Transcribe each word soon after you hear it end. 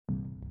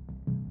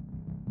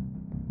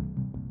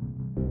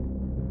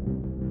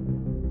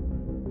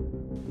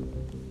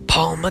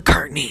Paul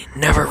McCartney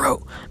never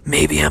wrote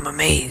 "Maybe I'm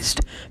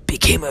Amazed,"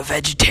 became a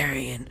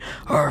vegetarian,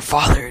 or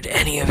fathered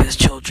any of his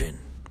children.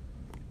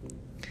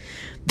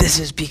 This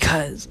is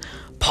because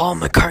Paul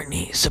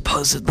McCartney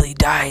supposedly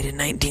died in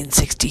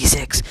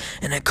 1966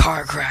 in a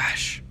car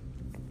crash.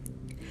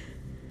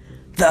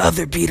 The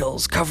other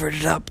Beatles covered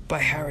it up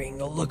by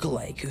hiring a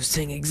lookalike who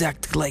sang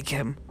exactly like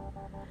him.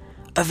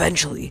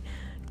 Eventually,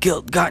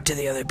 guilt got to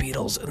the other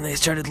Beatles and they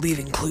started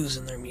leaving clues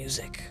in their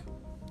music.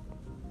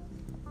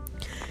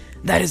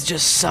 That is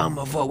just some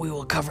of what we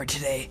will cover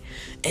today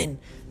in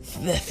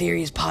the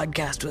Theories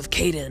podcast with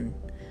Caden.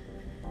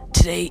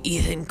 Today,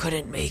 Ethan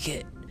couldn't make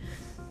it.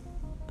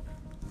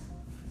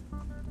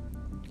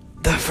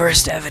 The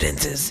first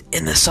evidence is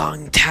in the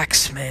song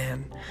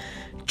Taxman.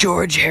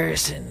 George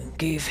Harrison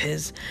gave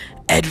his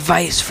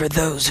advice for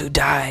those who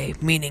die,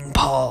 meaning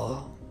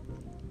Paul.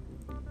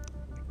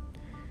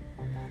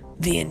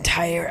 The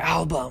entire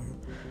album,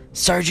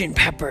 Sgt.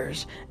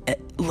 Pepper's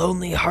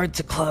Lonely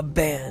Hearts Club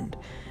Band,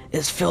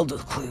 is filled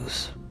with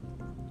clues.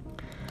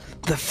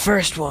 The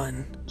first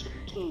one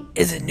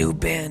is a new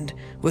band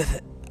with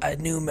a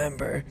new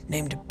member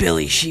named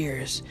Billy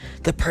Shears,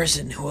 the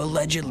person who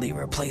allegedly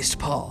replaced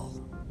Paul.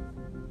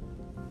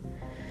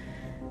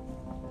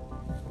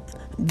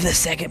 The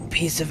second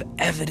piece of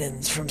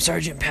evidence from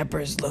Sgt.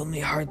 Pepper's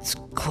Lonely Hearts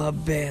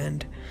Club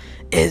Band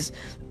is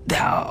the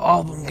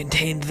album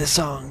contained the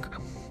song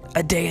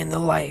A Day in the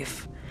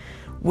Life,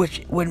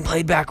 which when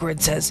played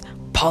backwards says,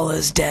 "Paul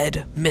is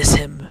dead, miss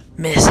him,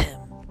 miss him."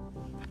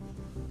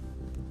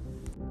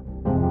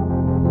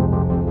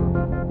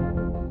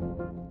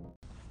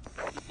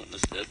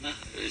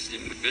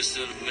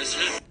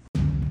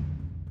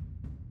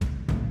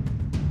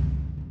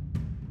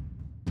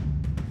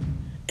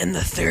 And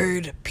the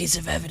third piece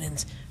of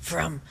evidence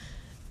from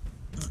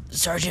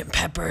Sgt.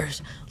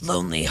 Pepper's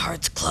Lonely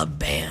Hearts Club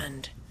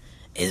Band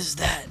is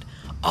that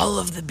all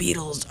of the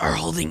Beatles are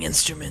holding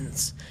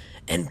instruments,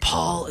 and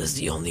Paul is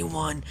the only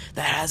one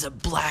that has a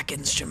black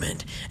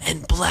instrument,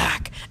 and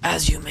black,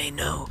 as you may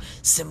know,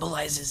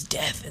 symbolizes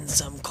death in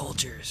some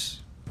cultures.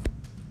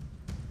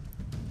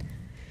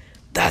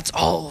 That's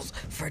all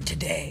for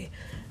today.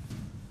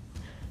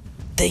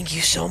 Thank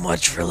you so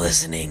much for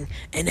listening,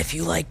 and if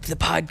you liked the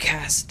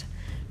podcast,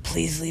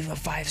 please leave a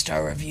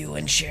 5-star review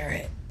and share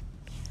it.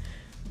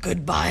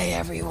 Goodbye,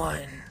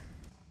 everyone.